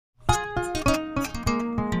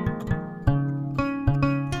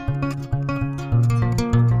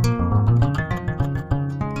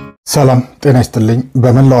ሰላም ጤና ይስጥልኝ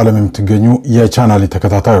በመላው ዓለም የምትገኙ የቻናሌ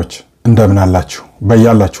ተከታታዮች እንደምን አላችሁ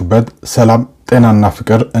በያላችሁበት ሰላም ጤናና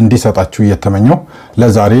ፍቅር እንዲሰጣችሁ እየተመኘው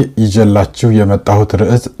ለዛሬ ይጀላችሁ የመጣሁት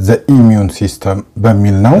ርዕስ the immune system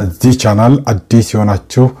በሚል ነው። እዚህ ቻናል አዲስ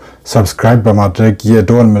የሆናችሁ ሰብስክራይብ በማድረግ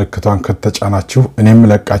የደወል ምልክቷን ከተጫናችሁ እኔም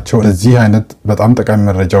ለቃቸው እዚህ አይነት በጣም ጠቃሚ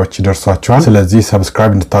መረጃዎች ይደርሷችኋል። ስለዚህ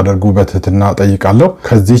ሰብስክራይብ እንድታደርጉ በትህትና ጠይቃለሁ።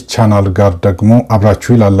 ከዚህ ቻናል ጋር ደግሞ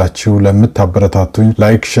አብራችሁ ይላላችሁ ለምታበረታቱኝ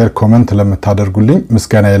ላይክ ሼር ኮሜንት ለምታደርጉልኝ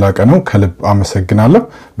ምስጋና የላቀ ነው ከልብ አመሰግናለሁ።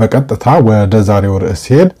 በቀጥታ ወደ ዛሬው ርዕስ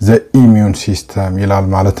ሄድ the immune system ይላል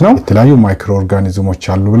ማለት ነው። የተለያዩ ማይክሮ ኦርጋኒዝሞች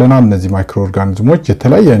አሉ ብለናል። እነዚህ ማይክሮ ኦርጋኒዝሞች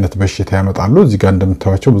የተለያየ አይነት በሽታ ያመጣሉ። እዚህ ጋር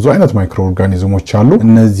እንደምታዩቸው ብዙ አይነት ማይክሮ ኦርጋኒዝሞች አሉ።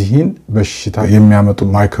 እነዚህን በሽታ የሚያመጡ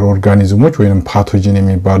ማይክሮ ኦርጋኒዝሞች ወይንም ፓቶጂን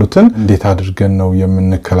የሚባሉትን እንዴት አድርገን ነው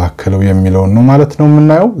የምንከላከለው የሚለው ነው ማለት ነው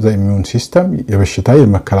የምናየው። the immune system የበሽታ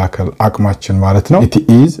የመከላከል አቅማችን ማለት ነው። it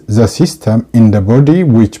is the system in the body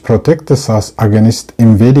which protects us against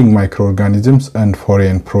invading microorganisms and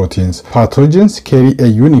foreign proteins. Pathogens carry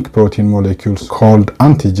a unique protein molecules called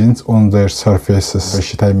antigens on their surfaces.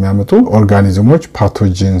 በሽታ የሚያመጡ ኦርጋኒዝሞች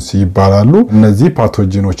ፓቶጂንስ ይባላሉ። እነዚህ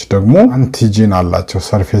ፓቶጂኖች ደግሞ አንቲጂን አላቸው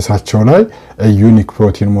ሰርፌሳቸው ላይ a unique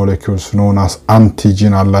protein molecules known as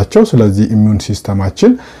antigen አላቸው። ስለዚህ ኢሚዩን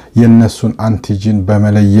ሲስተማችን የነሱን አንቲጂን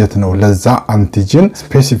በመለየት ነው ለዛ አንቲጂን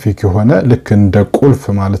ስፔሲፊክ የሆነ ልክ እንደ ቁልፍ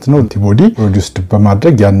ማለት ነው አንቲቦዲ ፕሮዲዩስድ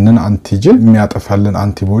በማድረግ ያንን አንቲጂን የሚያጠፋልን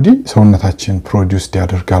አንቲቦዲ ሰውነታችን ፕሮዲዩስድ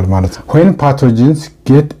ያደርጋል ማለት ነው። when pathogens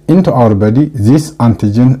get into our body this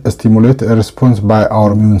antigen stimulate a response by our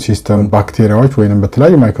immune system. ባክቴሪያዎች ወይንም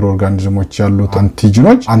በተለያዩ ማይክሮ ኦርጋኒዝሞች ያሉት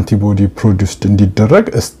አንቲጂኖች አንቲቦዲ ፕሮዲዩስድ እንዲደረግ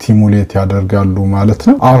ስቲሙሌት ያደርጋሉ ማለት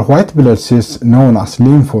ነው። our white blood cells known as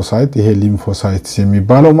lymphocytes ይሄ lymphocytes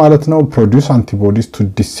የሚባለው ማለት ነው produce antibodies to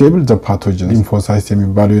disable the pathogen. lymphocytes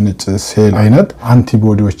የሚባለው የነጭ ሴል አይነት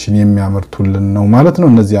አንቲቦዲዎችን የሚያመርቱልን ነው ማለት ነው።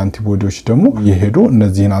 እነዚህ አንቲቦዲዎች ደግሞ የሄዱ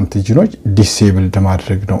እነዚህን አንቲጂኖች ዲሴብልድ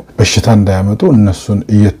ማድረግ ነው በሽታ እንዳያመጡ እነሱን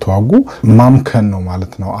እየተዋጉ ማምከን ነው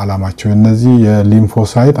ማለት ነው አላማቸው። እነዚህ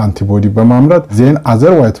የሊምፎሳይት አንቲቦዲ በማምረት then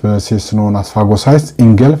other white blood cells known as phagocytes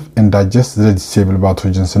engulf and digest the disabled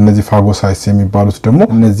pathogens. እነዚህ phagocytes የሚባሉት ደግሞ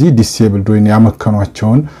እነዚህ ዲሴብልድ ወይን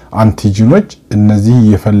ያመከኗቸውን አንቲጂኖች እነዚህ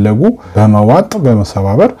የፈለጉ በመዋጥ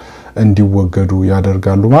በመሰባበር እንዲወገዱ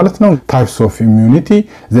ያደርጋሉ ማለት ነው። types of immunity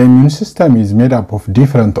the immune system is made up of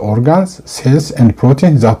different organs cells and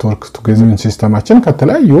proteins that work together. immune systemaችን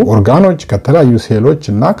ከተለያዩ ኦርጋኖች ከተለያዩ ሴሎች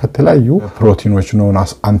እና ከተለያዩ ፕሮቲኖች known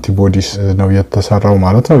as antibodies ነው የተሰራው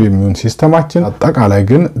ማለት ነው immune systemaችን። አጠቃላይ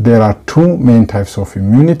ግን there are two main types of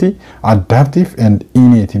immunity adaptive and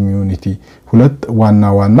innate immunity. ሁለት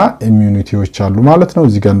ዋና ኢሚዩኒቲዎች አሉ ማለት ነው።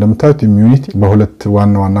 እዚህ ጋር እንደምታዩት ኢሚዩኒቲ በሁለት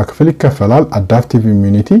ዋና ክፍል ይከፈላል adaptive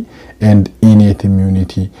immunity and innate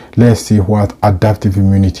immunity. let's see what adaptive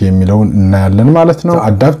immunity የሚለውን እናያለን ማለት ነው።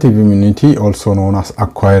 adaptive immunity also known as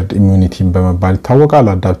acquired immunity በመባል ይታወቃል።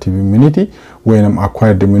 adaptive immunity when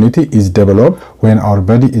acquired immunity is developed when our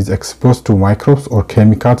body is exposed to microbes or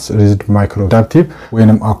chemicals resistant microbes. adaptive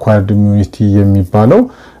when acquired immunity የሚባለው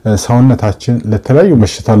ሰውነታችን ለተለያዩ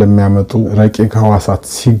በሽታ ለሚያመጡ ረቂቅ ህዋሳት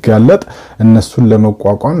ሲጋለጥ እነሱን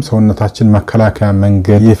ለመቋቋም ሰውነታችን መከላከያ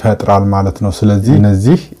መንገድ ይፈጥራል ማለት ነው። ስለዚህ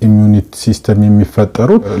እነዚህ ኢሚዩኒቲ ሲስተም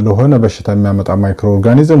የሚፈጠሩት ለሆነ በሽታ የሚያመጣ ማይክሮ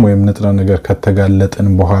ኦርጋኒዝም ወይም ንጥረ ነገር ከተጋለጥን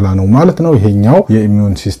በኋላ ነው ማለት ነው። ይሄኛው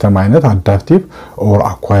የኢሚዩን ሲስተም አይነት adaptive or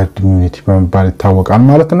acquired immunity በመባል ይታወቃል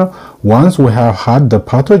ማለት ነው። once we have had the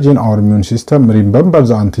pathogen our immune system remember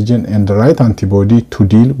the antigen and the right antibody to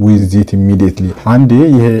deal with it immediately. አንዴ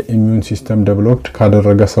ይሄ ኢሚዩን ሲስተም ዴቨሎፕድ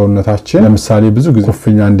ካደረገ ሰውነታችን ለምሳሌ ብዙ ጊዜ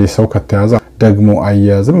ኩፍኛ እንደ ሰው ከተያዘ ደግሞ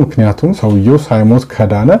አያያዝም ምክንያቱም ሰውየው ሳይሞት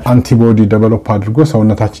ከዳነ አንቲቦዲ ዴቨሎፕ አድርጎ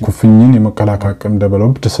ሰውነታችን ኩፍኝን የመከላከል አቅም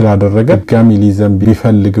ዴቨሎፕድ ስላደረገ ጋሚ ሊዘም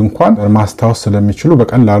ቢፈልግ እንኳን ማስታወስ ስለሚችሉ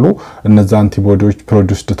በቀላሉ እነዛ አንቲቦዲዎች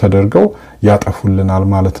ፕሮዲዩስድ ተደርገው ያጠፉልናል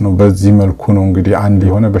ማለት ነው። በዚህ መልኩ ነው እንግዲህ አንድ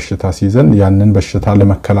የሆነ በሽታ ሲዘን ያንን በሽታ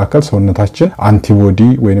ለመከላከል ሰውነታችን አንቲቦዲ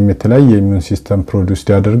ወይንም የተለያየ ኢሚዩን ሲስተም ፕሮዲዩስድ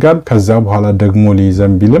ያደርጋል። ከዛ በኋላ ደግሞ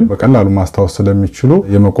ሊዘም ቢልም በቀላሉ ማስታወስ ስለሚችሉ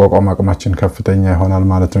የመቋቋም አቅማችን ከፍተኛ ይሆናል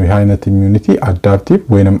ማለት ነው። ይሄ አይነት ኢሚዩኒቲ adaptive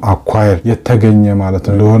ወይንም acquired የተገኘ ማለት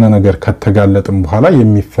ነው። ለሆነ ነገር ከተጋለጥን በኋላ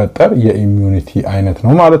የሚፈጠር የኢሚዩኒቲ አይነት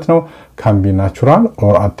ነው ማለት ነው። can be natural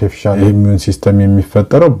or artificial. immune system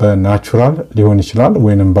የሚፈጠረው በናቹራል ሊሆን ይችላል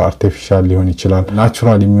ወይንም በአርቲፊሻል ሊሆን ይችላል።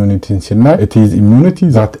 natural immunity ሲናይ it is immunity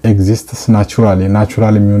that exists naturally.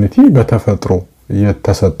 natural immunity በተፈጥሮ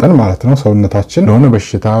የተሰጠን ማለት ነው። ሰውነታችን ለሆነ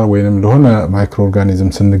በሽታ ወይንም ለሆነ ማይክሮ ኦርጋኒዝም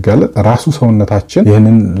ስንጋለጥ ራሱ ሰውነታችን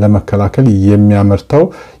ይሄንን ለመከላከል የሚያመርተው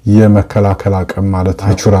የመከላከል አቅም ማለት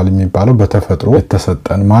ናቹራል የሚባለው በተፈጥሮ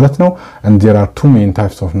የተሰጠን ማለት ነው። and there are two main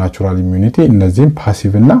types of natural immunity እነዚህም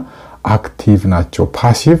passive እና አክቲቭ ናቸው።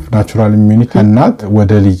 ፓሲቭ ናቹራል ኢሚዩኒቲ እናት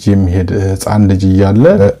ወደ ልጅ የሚሄድ ህፃን ልጅ ያለ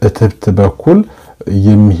እትብት በኩል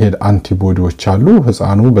የሚሄድ አንቲቦዲዎች አሉ።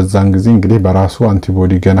 ህፃኑ በዛን ጊዜ እንግዲህ በራሱ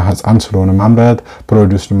አንቲቦዲ ገና ህፃን ስለሆነ ማምረት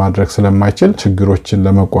ፕሮዲዩስ ማድረግ ስለማይችል ችግሮችን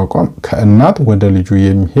ለመቋቋም ከእናት ወደ ልጁ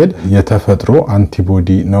የሚሄድ የተፈጥሮ አንቲቦዲ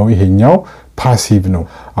ነው። ይሄኛው ፓሲቭ ነው።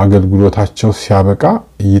 አገልግሎታቸው ሲያበቃ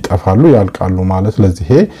ይጠፋሉ ያልቃሉ ማለት ለዚህ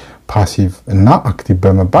ይሄ ፓሲቭ እና አክቲቭ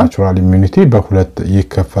በመባል ናቹራል ኢሚዩኒቲ በሁለት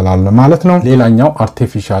ይከፈላል ማለት ነው። ሌላኛው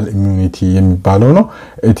አርቲፊሻል ኢሚዩኒቲ የሚባለው ነው።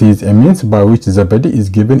 it is a means by which the body is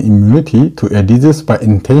given immunity to a disease by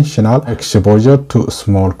intentional exposure to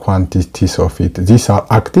small quantities of it. These are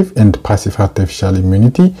active and passive artificial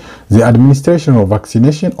immunity. The administration of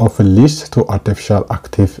vaccination often leads to artificial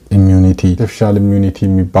active immunity. Artificial immunity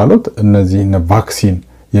የሚባሉት እነዚህ ቫክሲን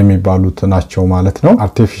የሚባሉት ናቸው ማለት ነው።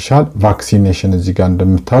 አርቲፊሻል ቫክሲኔሽን እዚህ ጋር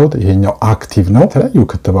እንደምታዩት ይሄኛው አክቲቭ ነው። የተለያዩ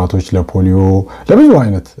ክትባቶች ለፖሊዮ ለብዙ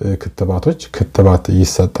አይነት ክትባት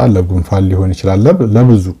ይሰጣል። ለጉንፋን ሊሆን ይችላል፣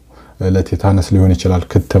 ለብዙ ለቴታነስ ሊሆን ይችላል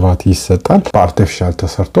ክትባት ይሰጣል። በአርቲፊሻል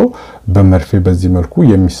ተሰርቶ በመርፌ በዚህ መልኩ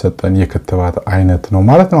የሚሰጠን የክትባት አይነት ነው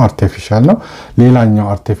ማለት ነው። አርቲፊሻል ነው። ሌላኛው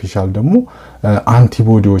አርቲፊሻል ደግሞ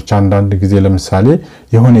አንቲቦዲዎች አንዳንድ ጊዜ ለምሳሌ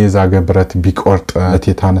የሆነ የዛገ ብረት ቢቆርጥ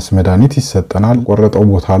ቴታነስ መድኃኒት ይሰጠናል። ቆረጠው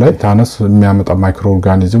ቦታ ላይ ቴታነስ የሚያመጣ ማይክሮ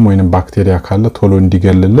ኦርጋኒዝም ወይንም ባክቴሪያ ካለ ቶሎ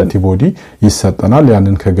እንዲገልልን አንቲቦዲ ይሰጠናል።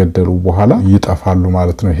 ያንን ከገደሉ በኋላ ይጠፋሉ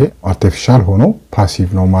ማለት ነው። ይሄ አርቲፊሻል ሆኖ ፓሲቭ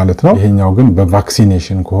ነው ማለት ነው። ይሄኛው ግን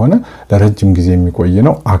በቫክሲኔሽን ከሆነ ለረጅም ጊዜ የሚቆይ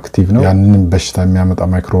ነው፣ አክቲቭ ነው። ያንን በሽታ የሚያመጣ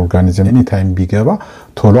ማይክሮ ኦርጋኒዝም ኤኒ ታይም ቢገባ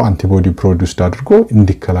ቶሎ አንቲቦዲ ፕሮዲዩስ አድርጎ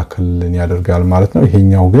እንዲከላከልልን ያደርጋል ማለት ነው።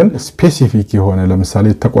 ይሄኛው ግን ስፔሲፊክ የሆነ ለምሳሌ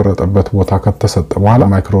ተቆረጠበት ቦታ ከተሰጠ በኋላ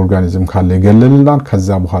ማይክሮ ኦርጋኒዝም ካለ ይገልልናል።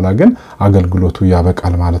 ከዛ በኋላ ግን አገልግሎቱ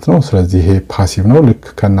ያበቃል ማለት ነው። ስለዚህ ይሄ ፓሲቭ ነው። ልክ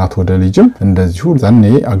ከእናት ወደ ልጅም እንደዚሁ ዘኔ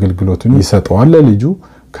አገልግሎቱን ይሰጠዋል ልጁ።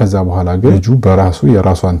 ከዛ በኋላ ግን ልጁ በራሱ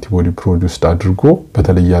የራሱ አንቲቦዲ ፕሮዲዩስ አድርጎ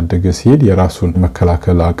በተለይ ያደገ ሲሄድ የራሱን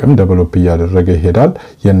መከላከል አቅም ዴቨሎፕ ያደረገ ይሄዳል።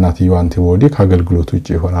 የእናትየው አንቲቦዲ ከአገልግሎቱ ውጪ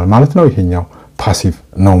ይሆናል ማለት ነው። ይሄኛው ፓሲቭ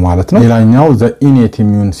ነው ማለት ነው። ሌላኛው the innate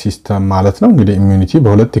immune system ማለት ነው። እንግዲህ ኢሚዩኒቲ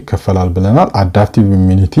በሁለት ይከፈላል ብለናል። አዳፕቲቭ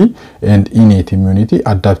ኢሚዩኒቲ and innate immunity።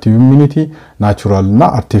 አዳፕቲቭ ኢሚዩኒቲ ናቹራል እና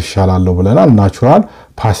አርቲፊሻል አለው ብለናል። ናቹራል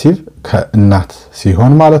ፓሲቭ ከእናት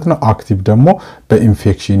ሲሆን ማለት ነው። አክቲቭ ደግሞ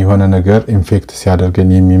በኢንፌክሽን የሆነ ነገር ኢንፌክት ሲያደርገን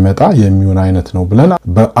የሚመጣ የሚሆን አይነት ነው ብለናል።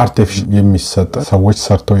 በአርቲፊሻል የሚሰጥ ሰዎች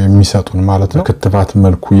ሰርተው የሚሰጡን ማለት ነው። ክትባት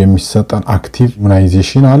መልኩ የሚሰጠን አክቲቭ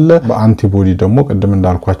ኢሙናይዜሽን አለ። በአንቲቦዲ ደግሞ ቅድም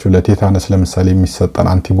እንዳልኳችሁ ለቴታነስ ለምሳሌ የሚሰጠን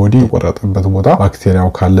አንቲቦዲ ቆረጠበት ቦታ ባክቴሪያው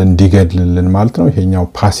ካለ እንዲገድልልን ማለት ነው። ይሄኛው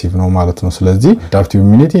ፓሲቭ ነው ማለት ነው። ስለዚህ አዳፕቲቭ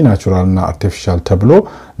ኢሚዩኒቲ ናቹራል እና አርቲፊሻል ተብሎ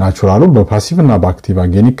ናቹራሉ በፓሲቭ እና በአክቲቭ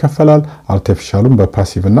አገን ይከፈላል። አርቲፊሻሉም በፓሲቭ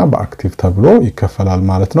እና በአክቲቭ ተብሎ ይከፈላል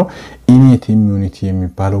ማለት ነው። innate immunity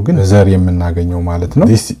የሚባለው ግን ዘር የምናገኘው ማለት ነው።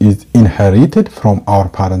 this is inherited from our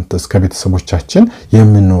parents ከቤተሰቦቻችን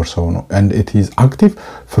የምንወርሰው ነው። and it is active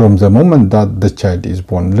from the moment that the child is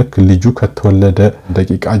born ልክ ልጁ ከተወለደ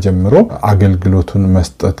ደቂቃ ጀምሮ አገልግሎቱን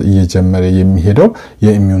መስጠት እየጀመረ የሚሄደው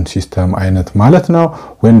የኢሚዩን ሲስተም አይነት ማለት ነው።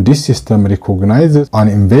 when this system recognizes an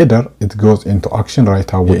invader it goes into action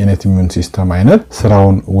right away። የኢኔት ኢሚዩን ሲስተም አይነት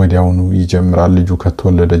ስራውን ወዲያውኑ ይጀምራል ልጁ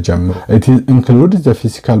ከተወለደ ጀምሮ። it includes the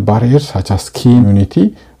physical barriers such as skin immunity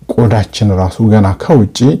ቆዳችን ራሱ ገና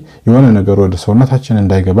ከውጪ የሆነ ነገር ወደ ሰውነታችን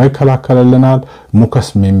እንዳይገባ ይከላከልልናል። ሙከስ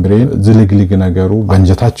ሜምብሬን ዝልግልግ ነገሩ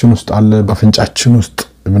በእንጀታችን ውስጥ አለ፣ በአፍንጫችን ውስጥ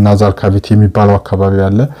ናዛል ካቪቲ የሚባለው አካባቢ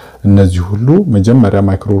አለ። እነዚህ ሁሉ መጀመሪያ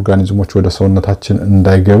ማይክሮ ኦርጋኒዝሞች ወደ ሰውነታችን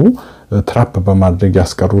እንዳይገቡ ትራፕ በማድረግ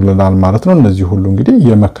ያስቀሩልናል ማለት ነው። እነዚህ ሁሉ እንግዲህ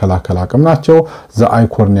የመከላከል አቅም ናቸው። ዘአይ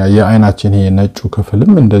ኮርኒያ የአይናችን ይሄ ነጩ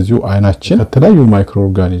ክፍልም እንደዚሁ አይናችን ከተለያዩ ማይክሮ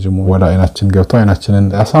ኦርጋኒዝሙ ወደ አይናችን ገብተው አይናችንን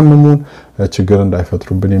ያሳምሙን ችግር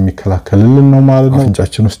እንዳይፈጥሩብን የሚከላከልልን ነው ማለት ነው።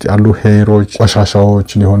 አፍንጫችን ውስጥ ያሉ ሄሮች ቆሻሻዎች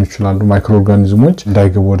ሊሆኑ ይችላሉ ማይክሮ ኦርጋኒዝሞች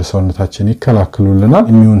እንዳይገቡ ወደ ሰውነታችን ይከላከሉልናል።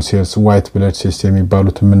 ኢሚዩን ሴልስ ዋይት ብለድ ሴልስ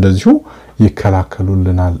የሚባሉትም እንደዚሁ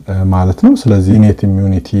ይከላከሉልናል ማለት ነው። ስለዚህ ኢኔት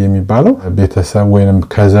ኢሚዩኒቲ የሚባለው ቤተሰብ ወይንም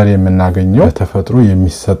ከዘር የምናገኘው ተፈጥሮ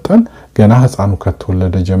የሚሰጠን ገና ህፃኑ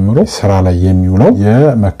ከተወለደ ጀምሮ ስራ ላይ የሚውለው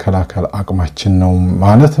የመከላከል አቅማችን ነው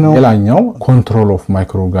ማለት ነው። ሌላኛው ኮንትሮል ኦፍ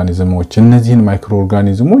ማይክሮ ኦርጋኒዝሞች እነዚህን ማይክሮ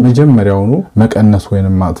ኦርጋኒዝሞች መጀመሪያውኑ መቀነስ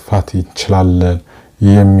ወይንም ማጥፋት ይችላል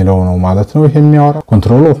የሚለው ነው ማለት ነው። ይሄ የሚያወራ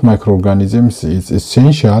control of microorganisms is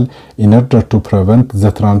essential in order to prevent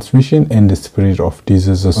the transmission and the spread of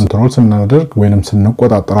diseases። ኮንትሮል ስናደርግ ወይንም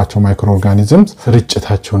ስንቆጣጠራቸው ማይክሮኦርጋኒዝምስ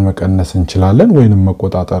ስርጭታቸውን መቀነስ እንችላለን ወይንም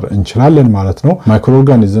መቆጣጠር እንችላለን ማለት ነው።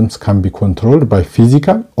 ማይክሮኦርጋኒዝምስ can be controlled by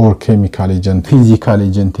physical or chemical agent። physical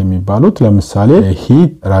agent የሚባሉት ለምሳሌ heat,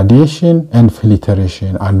 radiation and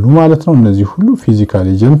filtration አሉ ማለት ነው። እነዚህ ሁሉ physical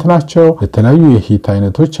agent ናቸው። የተለያዩ የሂት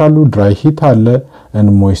አይነቶች አሉ። dry heat አለ and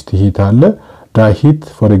moist heat አለ። dry heat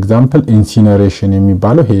for example incineration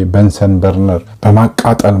የሚባለው ይሄ በንሰን በርነር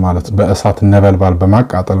በማቃጠል ማለት በእሳት ነበልባል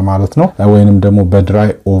በማቃጠል ማለት ነው ወይንም ደግሞ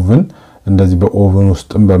በድራይ ኦቨን እንደዚህ በኦቨን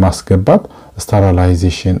ውስጥም በማስገባት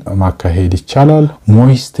ስቴሪላይዜሽን ማካሄድ ይቻላል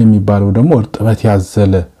ሞይስት የሚባለው ደግሞ እርጥበት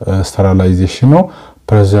ያዘለ ስቴሪላይዜሽን ነው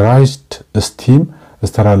pressurized steam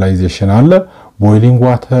sterilization አለ boiling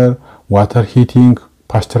water heating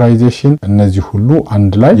ፓስቸራይዜሽን እነዚህ ሁሉ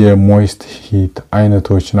አንድ ላይ የሞይስት ሂት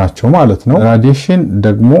አይነቶች ናቸው ማለት ነው ራዲዬሽን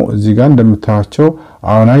ደግሞ እዚህ ጋር እንደምታዩቸው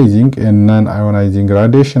አዮናይዚንግ እና አዮናይዚንግ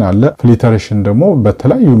ራዲዬሽን አለ ፊልትሬሽን ደግሞ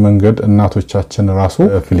በተለያዩ መንገድ እናቶቻችን ራሱ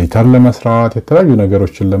ፊልተር ለመስራት የተለያዩ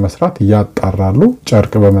ነገሮችን ለመስራት ያጣራሉ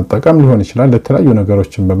ጨርቅ በመጠቀም ሊሆን ይችላል የተለያዩ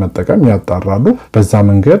ነገሮችን በመጠቀም ያጣራሉ በዛ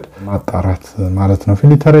መንገድ ማጣራት ማለት ነው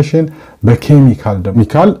ፊልትሬሽን በኬሚካል ደግሞ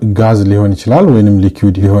ጋዝ ሊሆን ይችላል ወይንም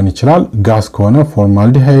ሊኩዊድ ሊሆን ይችላል ጋዝ ከሆነ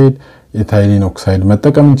ፎርማልዲሃይድ ኢታይሊን ኦክሳይድ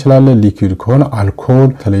መጠቀም እንችላለን ሊኩዊድ ከሆነ አልኮል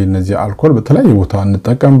ተለይ እነዚህ አልኮል በተለያየ ቦታ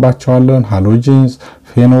እንጠቀምባቸዋለን ሃሎጂንስ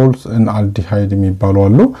ፌኖልስ እና አልዲሃይድ የሚባሉ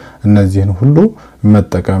አሉ እነዚህን ሁሉ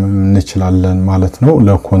መጠቀም እንችላለን ማለት ነው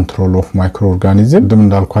ለኮንትሮል ኦፍ ማይክሮ ኦርጋኒዝም ደም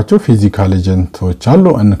እንዳልኳቸው ፊዚካል ኤጀንቶች አሉ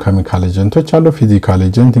እና ኬሚካል ኤጀንቶች አሉ ፊዚካል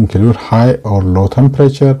ኤጀንት ኢንክሉድ ሃይ ኦር ሎ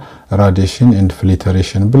ቴምፕሬቸር ራዲዬሽን ኤንድ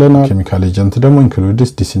ፊልትሬሽን ብለናል ኬሚካል ኤጀንት ደግሞ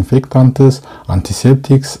ኢንክሉድስ ዲስኢንፌክታንትስ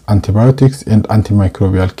አንቲሴፕቲክስ አንቲባዮቲክስ ኤንድ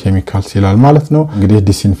አንቲማይክሮቢያል ኬሚካልስ ይላል ማለት ነው እንግዲህ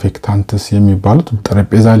ዲስኢንፌክታንትስ የሚባሉት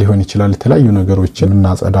ጠረጴዛ ሊሆን ይችላል የተለያዩ ነገሮችን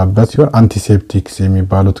እናጸዳበት ሲሆን አንቲሴፕቲክስ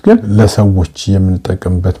የሚባሉት ግን ለሰዎች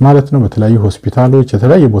የምንጠቀምበት ማለት ነው በተለያዩ ሆስፒታሎች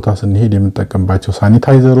የተለያየ ቦታ ስንሄድ የምንጠቀምባቸው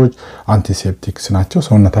ሳኒታይዘሮች አንቲሴፕቲክስ ናቸው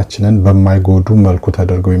ሰውነታችንን በማይጎዱ መልኩ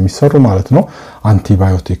ተደርገው የሚሰሩ ማለት ነው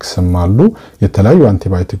አንቲባዮቲክስም አሉ የተለያዩ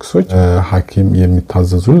አንቲባዮቲክሶች ሐኪም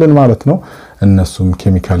የሚታዘዙልን ማለት ነው እነሱም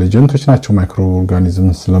ኬሚካል ኤጀንቶች ናቸው ማይክሮ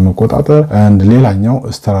ኦርጋኒዝምስ ለመቆጣጠር and ሌላኛው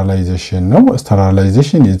sterilization ነው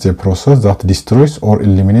sterilization is a process that destroys or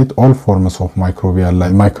eliminates all forms of microbial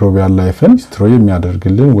life destroy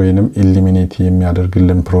የሚያደርግልን ወይንም eliminate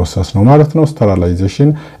የሚያደርግልን process ነው ማለት ነው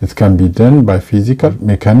sterilization it can be done by physical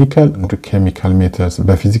mechanical and chemical methods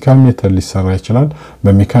በፊዚካል ሜተድ ሊሰራ ይችላል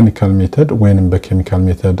በሜካኒካል ሜተድ ወይንም በኬሚካል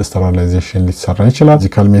ሜተድ sterilization ሊሰራ ይችላል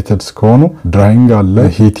ፊዚካል ሜተድስ ከሆኑ drying አለ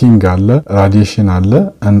heating አለ radiation አለ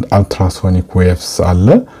and ultrasonic waves አለ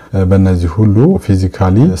በእነዚህ ሁሉ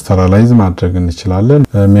ፊዚካሊ ስተራላይዝ ማድረግ እንችላለን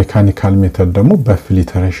ሜካኒካል ሜተድ ደግሞ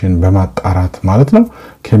በፊልትሬሽን በማጣራት ማለት ነው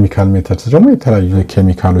ኬሚካል ሜተድስ ደግሞ የተለያዩ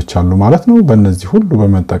ኬሚካሎች አሉ ማለት ነው በእነዚህ ሁሉ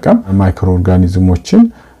በመጠቀም ማይክሮ ኦርጋኒዝሞችን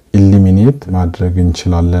ኢሊሚኔት ማድረግ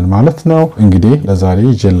እንችላለን ማለት ነው እንግዲህ ለዛሬ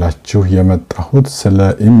ይዤላችሁ የመጣሁት ስለ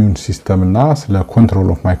ኢሚዩን ሲስተም እና ስለ ኮንትሮል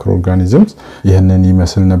ኦፍ ማይክሮ ኦርጋኒዝምስ ይሄንን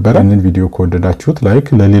ይመስል ነበር እንን ቪዲዮ ከወደዳችሁት ላይክ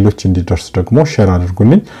ለሌሎች እንዲደርስ ደግሞ ሼር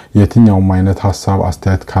አድርጉልኝ የትኛውም አይነት ሐሳብ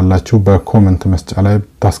አስተያየት ካላችሁ በኮሜንት መስጫ ላይ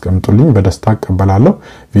ታስቀምጡልኝ በደስታ አቀበላለሁ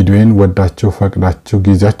ቪዲዮን ወዳችሁ ፈቅዳችሁ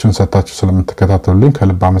ጊዜያችሁን ሰጣችሁ ስለምትከታተሉልኝ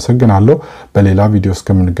ከልብ አመሰግናለሁ በሌላ ቪዲዮ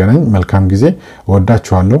እስከምንገናኝ መልካም ጊዜ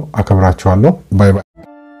ወዳችኋለሁ አከብራችኋለሁ ባይ ባይ